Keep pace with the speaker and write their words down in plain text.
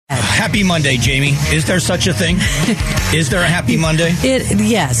Happy Monday, Jamie. Is there such a thing? Is there a happy Monday?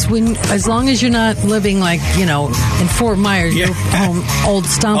 Yes. As long as you're not living in Fort Myers, your home, old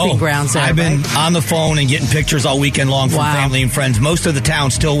stomping grounds there, I've been on the phone and getting pictures all weekend long from family and friends. Most of the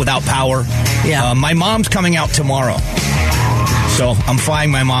town still without power. Yeah. My mom's coming out tomorrow. So I'm flying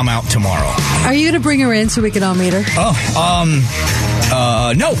my mom out tomorrow. Are you going to bring her in so we can all meet her?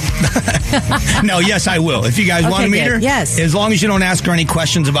 No. No, yes, I will. If you guys want to meet her, yes. As long as you don't ask her any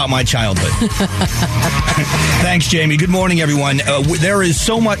questions about my childhood. Thanks, Jamie. Good morning, everyone. There is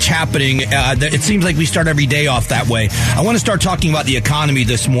so much happening. That it seems like we start every day off that way. I want to start talking about the economy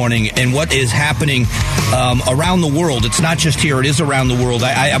this morning and what is happening around the world. It's not just here; it is around the world.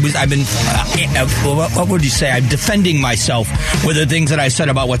 I've been what would you say? I'm defending myself with the things that I said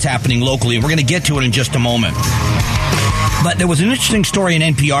about what's happening locally. We're going to get to it in just a moment. But there was an interesting story in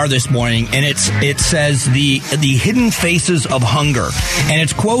NPR this morning, and it says the hidden faces of hunger, and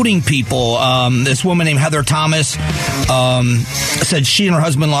it's quoting people. This woman named Heather Thomas said she and her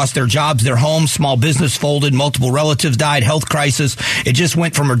husband lost their jobs, their home, small business folded, multiple relatives died, health crisis. It just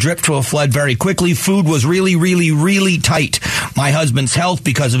went from a drip to a flood very quickly. Food was really, really, really tight. My husband's health,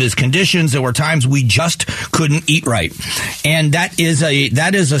 because of his conditions, there were times we just couldn't eat right, and that is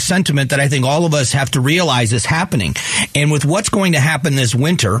a sentiment that I think all of us have to realize is happening. And with what's going to happen this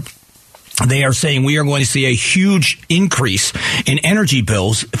winter, they are saying we are going to see a huge increase in energy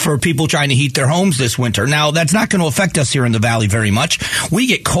bills for people trying to heat their homes this winter. Now, that's not going to affect us here in the Valley very much. We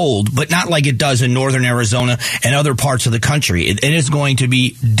get cold, but not like it does in northern Arizona and other parts of the country. It is going to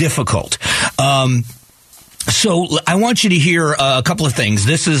be difficult. So I want you to hear a couple of things.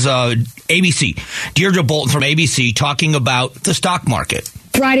 This is ABC. Deirdre Bolton from ABC talking about the stock market.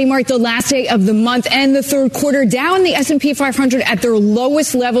 Friday marked the last day of the month and the third quarter, down the S&P 500 at their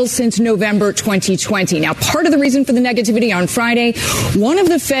lowest levels since November 2020. Now, part of the reason for the negativity on Friday, one of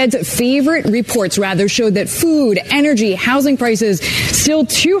the Fed's favorite reports showed that food, energy, housing prices still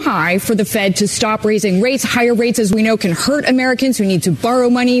too high for the Fed to stop raising rates. Higher rates, as we know, can hurt Americans who need to borrow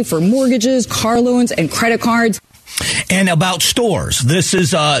money for mortgages, car loans, and credit cards. And about stores. This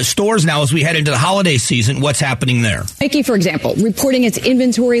is stores now as we head into the holiday season. What's happening there? Nike, for example, reporting its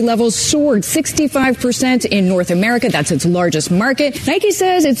inventory levels soared 65% in North America. That's its largest market. Nike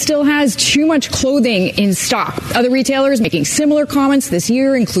says it still has too much clothing in stock. Other retailers making similar comments this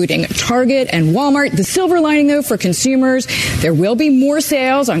year, including Target and Walmart. The silver lining, though, for consumers, there will be more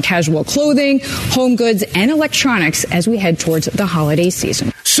sales on casual clothing, home goods, and electronics as we head towards the holiday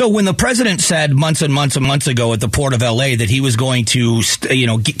season. So when the president said months and months and months ago at the Port of L.A. that he was going to,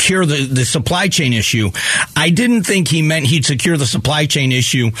 cure the supply chain issue, I didn't think he meant he'd secure the supply chain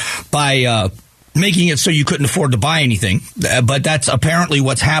issue by making it so you couldn't afford to buy anything. But that's apparently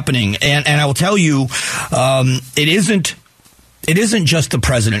what's happening. And I will tell you, it isn't just the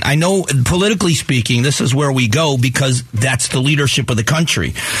president. I know, politically speaking, this is where we go because that's the leadership of the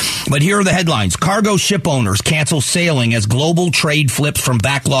country. But here are the headlines. Cargo ship owners cancel sailing as global trade flips from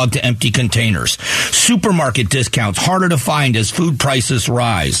backlog to empty containers. Supermarket discounts harder to find as food prices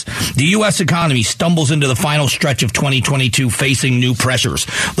rise. The U.S. economy stumbles into the final stretch of 2022 facing new pressures.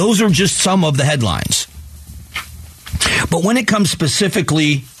 Those are just some of the headlines. But when it comes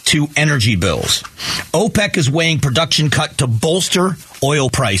specifically to energy bills, OPEC is weighing production cut to bolster oil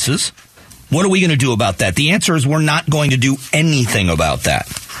prices. What are we going to do about that? The answer is we're not going to do anything about that.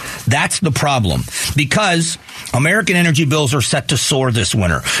 That's the problem, because American energy bills are set to soar this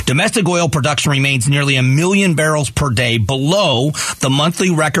winter. Domestic oil production remains nearly 1 million barrels per day below the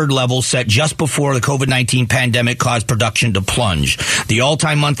monthly record level set just before the COVID-19 pandemic caused production to plunge. The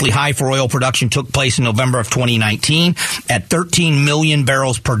all-time monthly high for oil production took place in November of 2019 at 13 million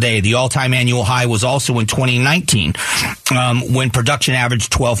barrels per day. The all-time annual high was also in 2019 when production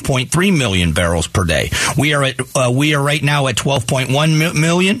averaged 12.3 million barrels per day. We are right now at 12.1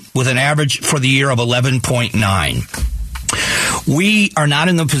 million with an average for the year of 11.9. We are not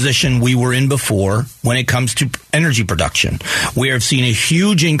in the position we were in before when it comes to energy production. We have seen a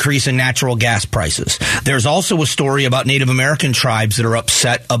huge increase in natural gas prices. There's also a story about Native American tribes that are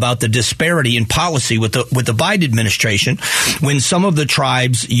upset about the disparity in policy with the Biden administration when some of the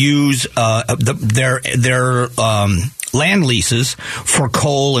tribes use their land leases for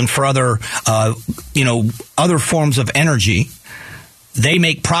coal and for other forms of energy. They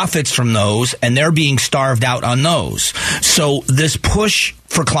make profits from those, and they're being starved out on those. So this push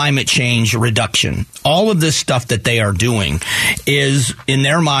for climate change reduction. All of this stuff that they are doing is, in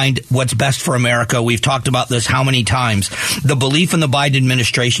their mind, what's best for America. We've talked about this how many times. The belief in the Biden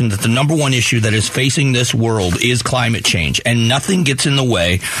administration that the number one issue that is facing this world is climate change, and nothing gets in the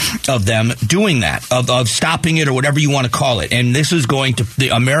way of them doing that, of stopping it or whatever you want to call it. And this is going to, the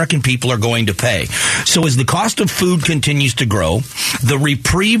American people are going to pay. So as the cost of food continues to grow, the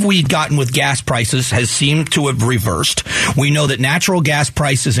reprieve we've gotten with gas prices has seemed to have reversed. We know that natural gas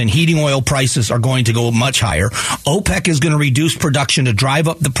prices and heating oil prices are going to go much higher. OPEC is going to reduce production to drive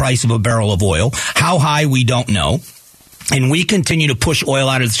up the price of a barrel of oil. How high, we don't know. And we continue to push oil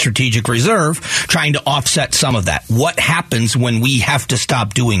out of the strategic reserve, trying to offset some of that. What happens when we have to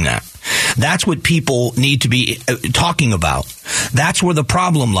stop doing that? That's what people need to be talking about. That's where the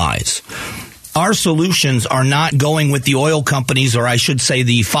problem lies. Our solutions are not going with the oil companies, or I should say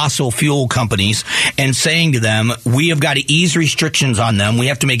the fossil fuel companies, and saying to them, we have got to ease restrictions on them. We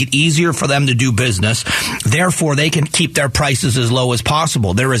have to make it easier for them to do business. Therefore, they can keep their prices as low as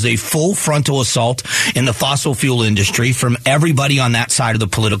possible. There is a full frontal assault in the fossil fuel industry from everybody on that side of the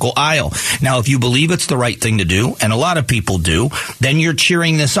political aisle. Now, if you believe it's the right thing to do, and a lot of people do, then you're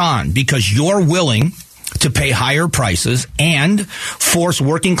cheering this on because you're willing to pay higher prices and force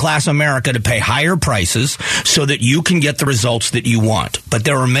working class America to pay higher prices so that you can get the results that you want. But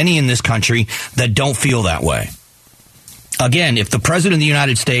there are many in this country that don't feel that way. Again, if the president of the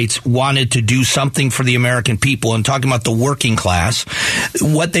United States wanted to do something for the American people, and talking about the working class,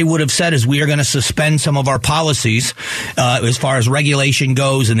 what they would have said is we are going to suspend some of our policies as far as regulation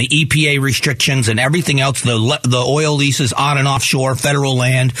goes and the EPA restrictions and everything else, the oil leases on and offshore, federal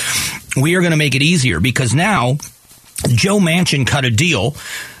land. We are going to make it easier because now Joe Manchin cut a deal.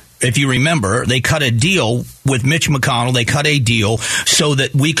 If you remember, they cut a deal with Mitch McConnell. They cut a deal so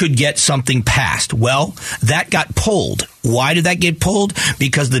that we could get something passed. Well, that got pulled. Why did that get pulled?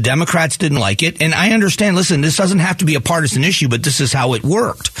 Because the Democrats didn't like it. And I understand, listen, this doesn't have to be a partisan issue, but this is how it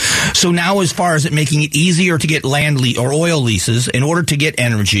worked. So now as far as it making it easier to get land or oil leases in order to get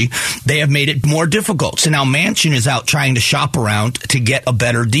energy, they have made it more difficult. So now Manchin is out trying to shop around to get a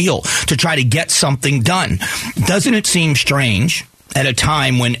better deal, to try to get something done. Doesn't it seem strange at a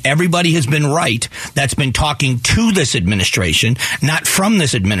time when everybody has been right that's been talking to this administration, not from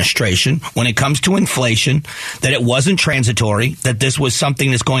this administration, when it comes to inflation, that it wasn't transitory, that this was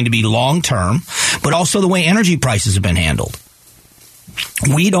something that's going to be long-term, but also the way energy prices have been handled?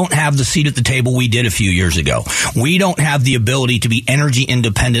 We don't have the seat at the table we did a few years ago. We don't have the ability to be energy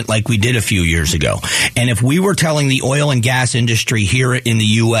independent like we did a few years ago. And if we were telling the oil and gas industry here in the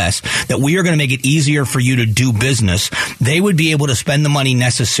U.S. that we are going to make it easier for you to do business, they would be able to spend the money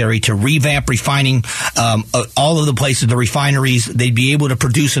necessary to revamp refining all of the places, the refineries. They'd be able to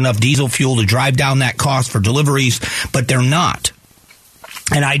produce enough diesel fuel to drive down that cost for deliveries, but they're not.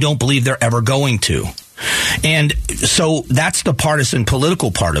 And I don't believe they're ever going to. And so that's the partisan political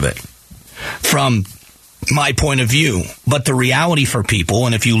part of it from my point of view. But the reality for people,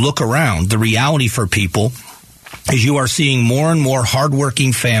 and if you look around, the reality for people is you are seeing more and more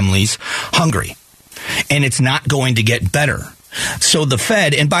hardworking families hungry. And it's not going to get better. So the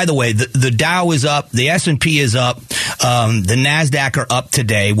Fed, and by the way, the Dow is up, the S&P is up, the NASDAQ are up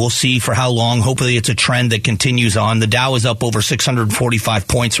today. We'll see for how long. Hopefully it's a trend that continues on. The Dow is up over 645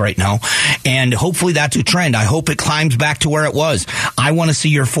 points right now, and hopefully that's a trend. I hope it climbs back to where it was. I want to see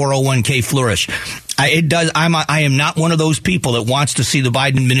your 401k flourish. It does. I am not one of those people that wants to see the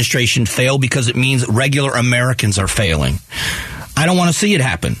Biden administration fail because it means regular Americans are failing. I don't want to see it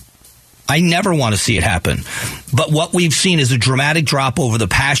happen. I never want to see it happen. But what we've seen is a dramatic drop over the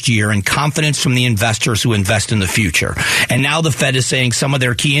past year in confidence from the investors who invest in the future. And now the Fed is saying some of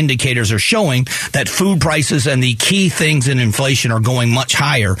their key indicators are showing that food prices and the key things in inflation are going much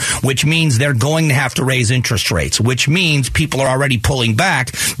higher, which means they're going to have to raise interest rates, which means people are already pulling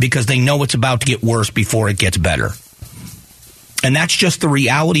back because they know it's about to get worse before it gets better. And that's just the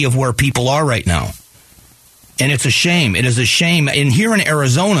reality of where people are right now. And it's a shame. It is a shame. And here in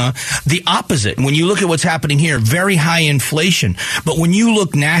Arizona, the opposite. When you look at what's happening here, very high inflation. But when you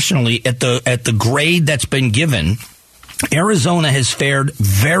look nationally at the grade that's been given, Arizona has fared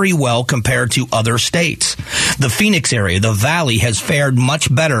very well compared to other states. The Phoenix area, the Valley, has fared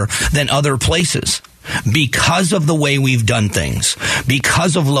much better than other places. Because of the way we've done things,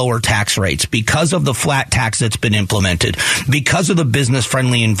 because of lower tax rates, because of the flat tax that's been implemented, because of the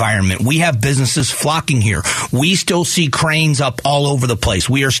business-friendly environment, we have businesses flocking here. We still see cranes up all over the place.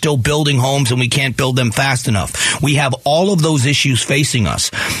 We are still building homes and we can't build them fast enough. We have all of those issues facing us.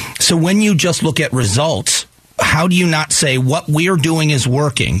 So when you just look at results, how do you not say what we're doing is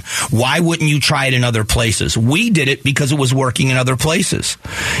working? Why wouldn't you try it in other places? We did it because it was working in other places.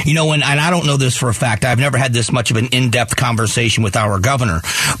 You know, and I don't know this for a fact. I've never had this much of an in-depth conversation with our governor.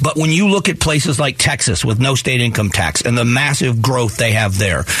 But when you look at places like Texas with no state income tax and the massive growth they have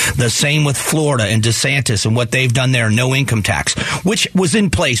there, the same with Florida and DeSantis and what they've done there, no income tax, which was in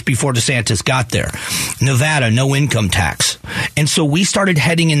place before DeSantis got there. Nevada, no income tax. And so we started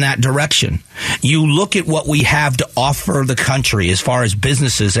heading in that direction. You look at what we have to offer the country as far as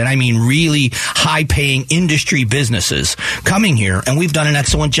businesses, and I mean really high-paying industry businesses coming here, and we've done an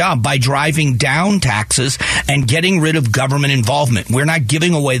excellent job by driving down taxes and getting rid of government involvement. We're not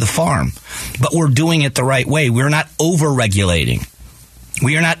giving away the farm, but we're doing it the right way. We're not over-regulating.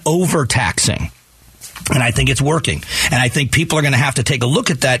 We are not overtaxing. And I think it's working. And I think people are going to have to take a look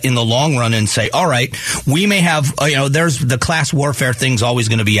at that in the long run and say, all right, we may have, there's the class warfare thing's always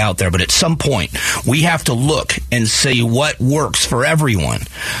going to be out there. But at some point, we have to look and see what works for everyone.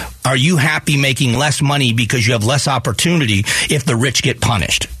 Are you happy making less money because you have less opportunity if the rich get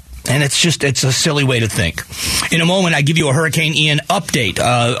punished? And it's a silly way to think. In a moment, I give you a Hurricane Ian update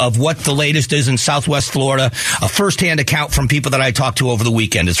of what the latest is in Southwest Florida, a firsthand account from people that I talked to over the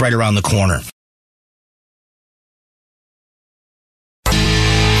weekend. It's right around the corner.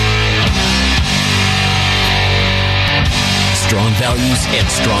 Strong values and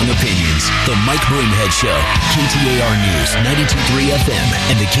strong opinions. The Mike Broomhead Show. KTAR News, 92.3 FM,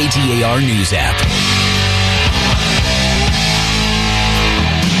 and the KTAR News app.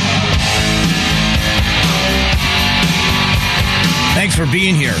 Thanks for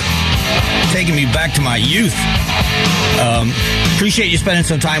being here. Taking me back to my youth. Appreciate you spending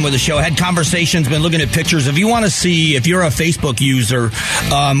some time with the show. Had conversations, been looking at pictures. If you want to see, if you're a Facebook user,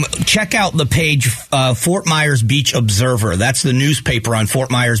 check out the page Fort Myers Beach Observer. That's the newspaper on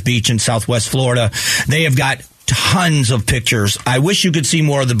Fort Myers Beach in Southwest Florida. They have got tons of pictures. I wish you could see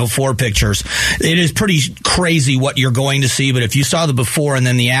more of the before pictures. It is pretty crazy what you're going to see, but if you saw the before and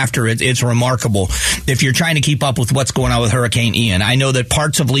then the after, it's remarkable. If you're trying to keep up with what's going on with Hurricane Ian, I know that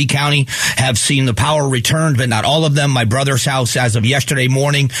parts of Lee County have seen the power returned, but not all of them. My brother's house, as of yesterday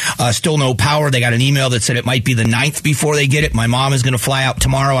morning, still no power. They got an email that said it might be the 9th before they get it. My mom is going to fly out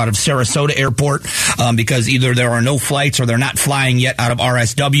tomorrow out of Sarasota Airport because either there are no flights or they're not flying yet out of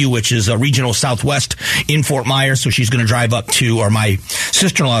RSW, which is a regional Southwest in Fort Myers. So she's going to drive up to, or my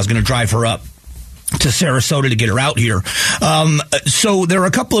sister-in-law is going to drive her up to Sarasota to get her out here. So there are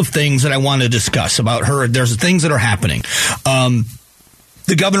a couple of things that I want to discuss about her. There's things that are happening.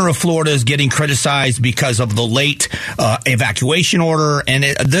 The governor of Florida is getting criticized because of the late evacuation order, and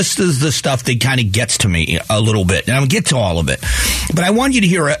this is the stuff that kind of gets to me a little bit, and I'll get to all of it. But I want you to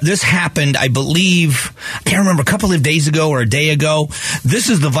hear, this happened, I believe, I can't remember, a couple of days ago or a day ago. This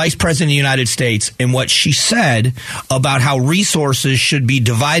is the Vice President of the United States and what she said about how resources should be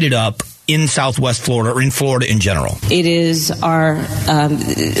divided up in Southwest Florida or in Florida in general. It is our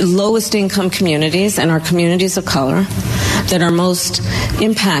lowest income communities and our communities of color that are most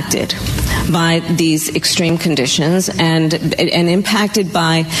impacted by these extreme conditions and impacted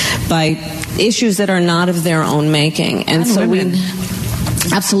by issues that are not of their own making. And so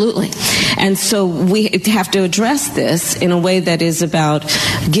absolutely. And so we have to address this in a way that is about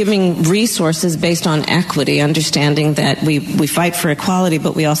giving resources based on equity, understanding that we fight for equality,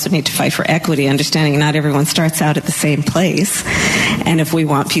 but we also need to fight for equity, understanding not everyone starts out at the same place. And if we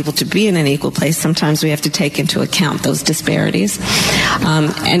want people to be in an equal place, sometimes we have to take into account those disparities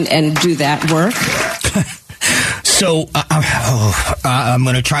and do that work. So I'm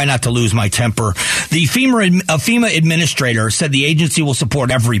going to try not to lose my temper. The FEMA administrator said the agency will support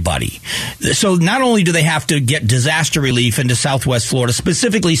everybody. So not only do they have to get disaster relief into Southwest Florida,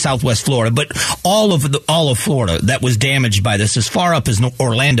 specifically Southwest Florida, but all of Florida that was damaged by this, as far up as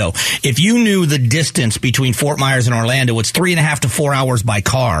Orlando. If you knew the distance between Fort Myers and Orlando, it's 3.5 to 4 hours by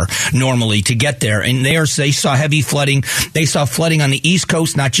car normally to get there. And they saw heavy flooding. They saw flooding on the East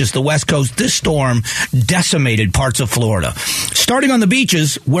Coast, not just the West Coast. This storm decimated parts of Florida. Starting on the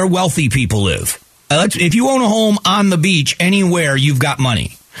beaches where wealthy people live. If you own a home on the beach anywhere, you've got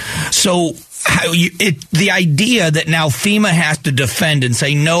money. So the idea that now FEMA has to defend and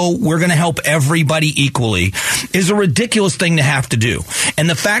say, no, we're going to help everybody equally is a ridiculous thing to have to do. And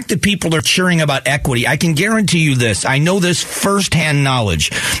the fact that people are cheering about equity, I can guarantee you this. I know this firsthand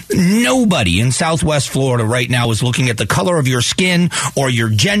knowledge. Nobody in Southwest Florida right now is looking at the color of your skin or your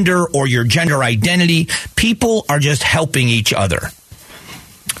gender identity. People are just helping each other.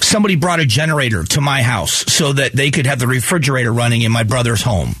 Somebody brought a generator to my house so that they could have the refrigerator running in my brother's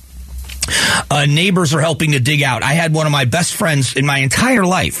home. Neighbors are helping to dig out. I had one of my best friends in my entire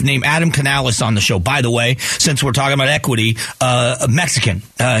life named Adam Canales on the show. By the way, since we're talking about equity, Mexican.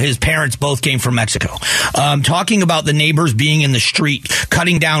 His parents both came from Mexico. Talking about the neighbors being in the street,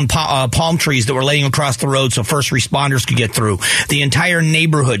 cutting down palm trees that were laying across the road so first responders could get through. The entire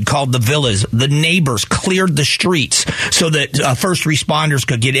neighborhood called the Villas, the neighbors cleared the streets so that first responders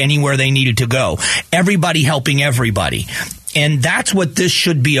could get anywhere they needed to go. Everybody helping everybody. And that's what this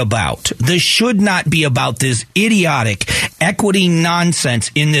should be about. This should not be about this idiotic equity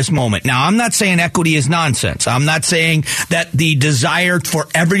nonsense in this moment. Now, I'm not saying equity is nonsense. I'm not saying that the desire for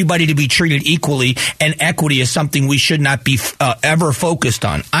everybody to be treated equally and equity is something we should not be ever focused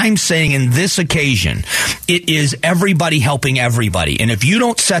on. I'm saying in this occasion, it is everybody helping everybody. And if you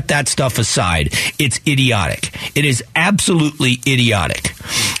don't set that stuff aside, it's idiotic. It is absolutely idiotic.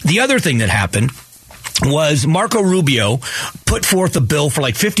 The other thing that happened was Marco Rubio put forth a bill for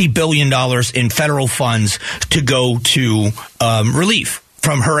like $50 billion in federal funds to go to relief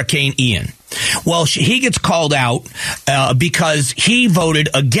from Hurricane Ian. Well, he gets called out because he voted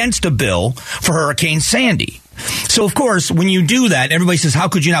against a bill for Hurricane Sandy. So, of course, when you do that, everybody says, how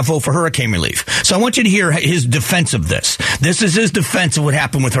could you not vote for hurricane relief? So I want you to hear his defense of this. This is his defense of what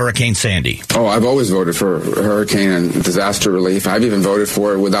happened with Hurricane Sandy. Oh, I've always voted for hurricane and disaster relief. I've even voted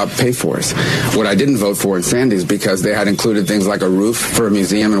for it without pay for it. What I didn't vote for in Sandy is because they had included things like a roof for a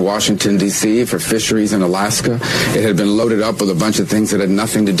museum in Washington, D.C., for fisheries in Alaska. It had been loaded up with a bunch of things that had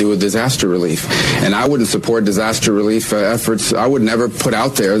nothing to do with disaster relief. And I wouldn't support disaster relief efforts. I would never put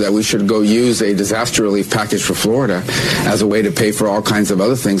out there that we should go use a disaster relief package for Florida as a way to pay for all kinds of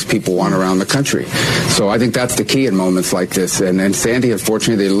other things people want around the country. So I think that's the key in moments like this. And Sandy,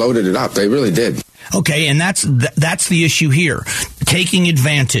 unfortunately, they loaded it up. They really did. Okay, and that's the issue here, taking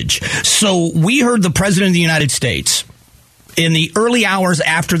advantage. So we heard the President of the United States in the early hours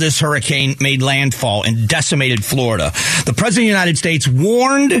after this hurricane made landfall and decimated Florida. The President of the United States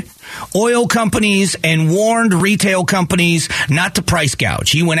warned oil companies and warned retail companies not to price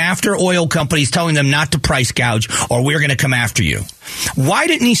gouge. He went after oil companies, telling them not to price gouge or we're going to come after you. Why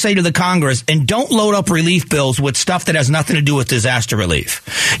didn't he say to the Congress, and don't load up relief bills with stuff that has nothing to do with disaster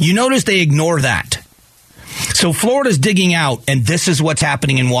relief? You notice they ignore that. So Florida's digging out, and this is what's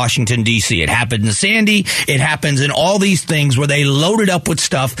happening in Washington, D.C. It happened in Sandy. It happens in all these things where they load it up with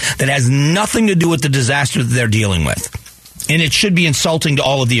stuff that has nothing to do with the disaster that they're dealing with. And it should be insulting to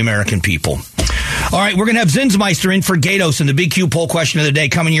all of the American people. All right, we're going to have Zinsmeister in for Gatos in the Big Q poll question of the day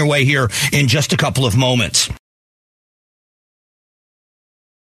coming your way here in just a couple of moments.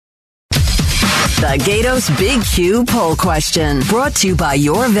 The Gatos Big Q poll question, brought to you by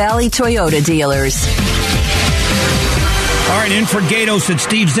Your Valley Toyota dealers. All right, in for Gatos, it's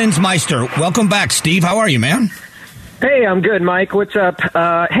Steve Zinsmeister. Welcome back, Steve. How are you, man? Hey, I'm good, Mike. What's up?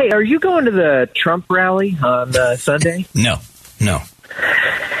 Hey, are you going to the Trump rally on Sunday? No.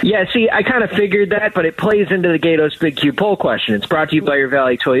 Yeah, see, I kind of figured that, but it plays into the Gatos Big Q poll question. It's brought to you by Your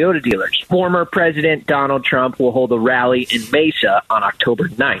Valley Toyota dealers. Former President Donald Trump will hold a rally in Mesa on October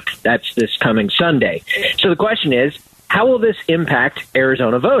 9th. That's this coming Sunday. So the question is, how will this impact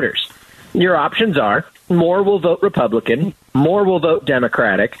Arizona voters? Your options are more will vote Republican, more will vote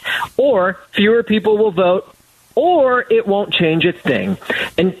Democratic, or fewer people will vote, or it won't change a thing.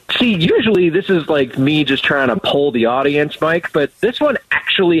 And see, usually this is like me just trying to poll the audience, Mike, but this one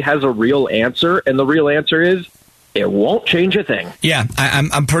actually has a real answer, and the real answer is it won't change a thing. Yeah,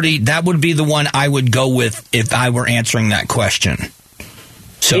 I'm pretty, that would be the one I would go with if I were answering that question.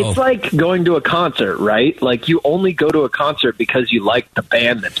 So, it's like going to a concert, right? Like you only go to a concert because you like the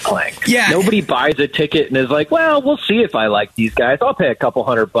band that's playing. Yeah. Nobody buys a ticket and is like, well, we'll see if I like these guys. I'll pay a couple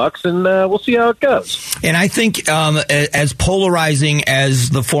 $100 and we'll see how it goes. And I think as polarizing as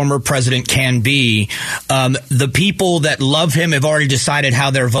the former president can be, the people that love him have already decided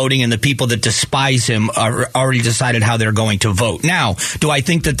how they're voting, and the people that despise him are already decided how they're going to vote. Now, do I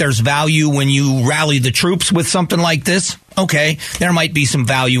think that there's value when you rally the troops with something like this? Okay, there might be some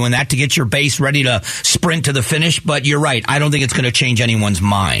value in that to get your base ready to sprint to the finish, but you're right. I don't think it's going to change anyone's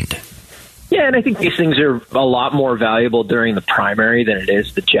mind. Yeah, and I think these things are a lot more valuable during the primary than it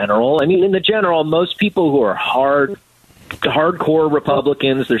is the general. I mean, in the general, most people who are hardcore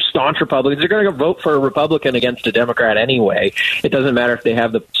Republicans, they're staunch Republicans, they're going to vote for a Republican against a Democrat anyway. It doesn't matter if they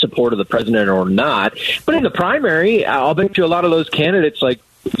have the support of the president or not. But in the primary, I'll bet you a lot of those candidates, like,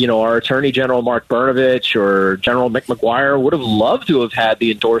 you know, our Attorney General Mark Brnovich or General Mick McGuire would have loved to have had the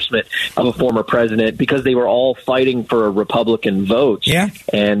endorsement of a former president because they were all fighting for Republican votes. Yeah.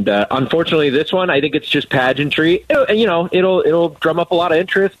 And unfortunately, this one, I think it's just pageantry. It'll drum up a lot of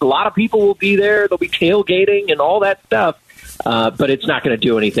interest. A lot of people will be there. They'll be tailgating and all that stuff. but it's not going to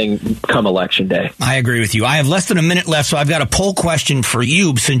do anything come Election Day. I agree with you. I have less than a minute left, so I've got a poll question for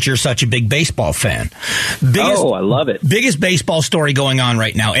you since you're such a big baseball fan. I love it. Biggest baseball story going on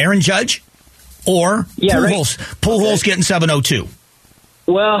right now, Aaron Judge or Pujols? Right. Pujols getting 702.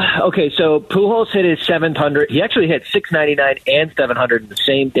 Well, okay, so Pujols hit his 700. He actually hit 699 and 700 in the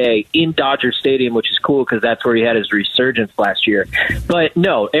same day in Dodger Stadium, which is cool because that's where he had his resurgence last year. But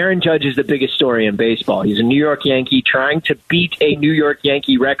no, Aaron Judge is the biggest story in baseball. He's a New York Yankee trying to beat a New York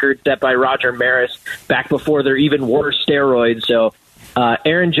Yankee record set by Roger Maris back before there even were steroids. So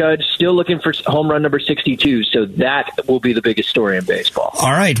Aaron Judge still looking for home run number 62, so that will be the biggest story in baseball.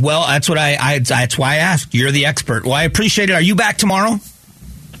 All right, well, that's what that's why I asked. You're the expert. Well, I appreciate it. Are you back tomorrow?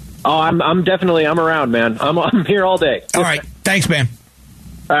 Oh, I'm around, man. I'm here all day. All right. Thanks, man.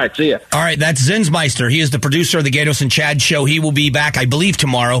 All right, see ya. All right, that's Zinsmeister. He is the producer of the Gatos and Chad show. He will be back, I believe,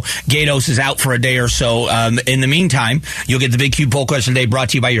 tomorrow. Gatos is out for a day or so. In the meantime, you'll get the Big Q Poll Question Today brought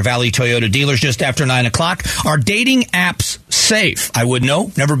to you by your Valley Toyota dealers just after 9 o'clock. Are dating apps safe? I would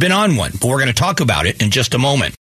know. Never been on one, but we're going to talk about it in just a moment.